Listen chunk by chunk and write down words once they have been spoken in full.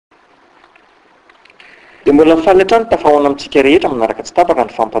Dia mbola mifaly hatrany tafahoana amintsika rehetra manaraka tsy tapaka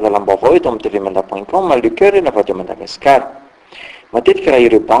ny fampahalalam-baovao eto amin'ny tvmanda.com le cœur na radio Madagascar. Matetika raha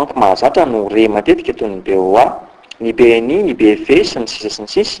ireo banque mahazatra no re matetika toy ny BOA, ny BNI, ny Bgfi sy ny sisa sy ny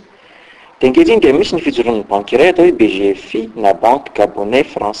sisa. Dia ankehitriny dia misy ny fijoroan'ny banque iray atao hoe Bgfi na Banque Gabonais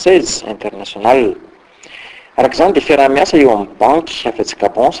Française Internationale. Arak'izany dia fiaraha-miasa eo amin'ny banque avy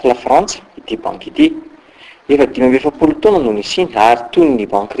Gabon sy la Frantsa ity banque ity. Efa 5 taona no nisiny ary toy ny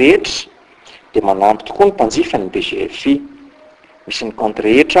banque rehetra dia manampy tokoa ny mpanjifa ny Bgfi. Misy ny compte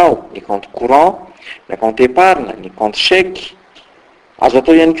rehetra ao, ny compte courant, ny compte épargne, ny compte-chèques. Azo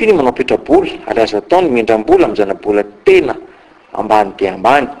atao ihany koa ny manao petrabola ary azo atao ny mindram-bola amin'izana-bola tena ambany dia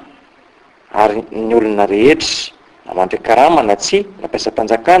ambany. Ary ny olona rehetra namanty karama na tsy, nampiasa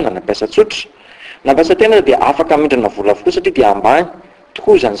mpanjakana, nampiasa tsotra, nampiasa tena dia afaka mindrana vola avokoa satria dia ambany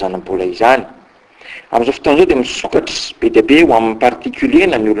tokoa izany zana-bola izany. Amin'izao fotoana izao dia misokatra be dia be ho amin'ny particulier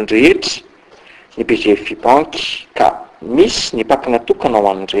na ny olon-drehetra ny Bgfi banque ka misy ny paky natokana ho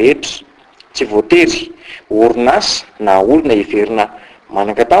an'ny rehetra. Tsy voatery orinasa na olona heverina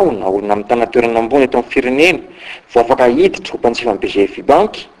manan-katao na olona amin'ny tanatoerana ambony eto amin'ny firenena vao afaka hiditra ho mpanjifa amin'ny Bgfi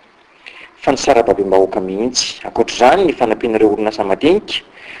banque fa ny sarababem-bahoaka mihitsy. Ankoatr'izany ny fanampianareo orinasa madinika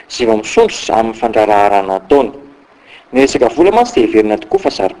sy efa misondrotra amin'ny fandraharahana ataony. Ny resaka vola mantsy dia heverina tokoa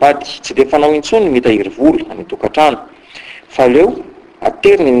fa saripady, tsy dia fanao intsony ny mitahiry vola any tokantrano fa leo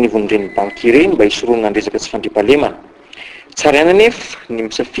ateriny ny nivon'ireny banque ireny mba hisoroana ny resaka tsy fandriampahalemana. Tsaraina nefa ny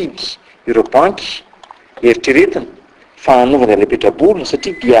misafidy ireo banque eritreretina fa hanaovana ilay petrabola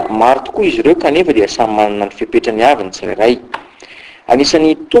satria dia maro tokoa izy ireo kanefa dia samy manana ny fepetrany avy ny tsirairay.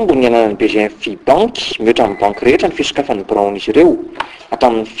 Anisan'ny tombo ny ananan'ny Bgfi banque mihoatra amin'ny banque rehetra ny fisokafan'ny braon'izy ireo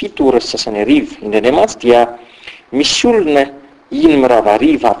hatramin'ny 7 ora sy sasany ariva. Indraindray mantsy dia misy olona iny mirava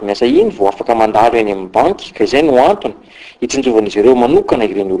ariva avy miasa iny vao afaka mandalo eny amin'ny banque ka izay no antony hitsinjovan'izy ireo manokana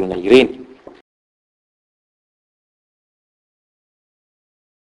ireny olona ireny.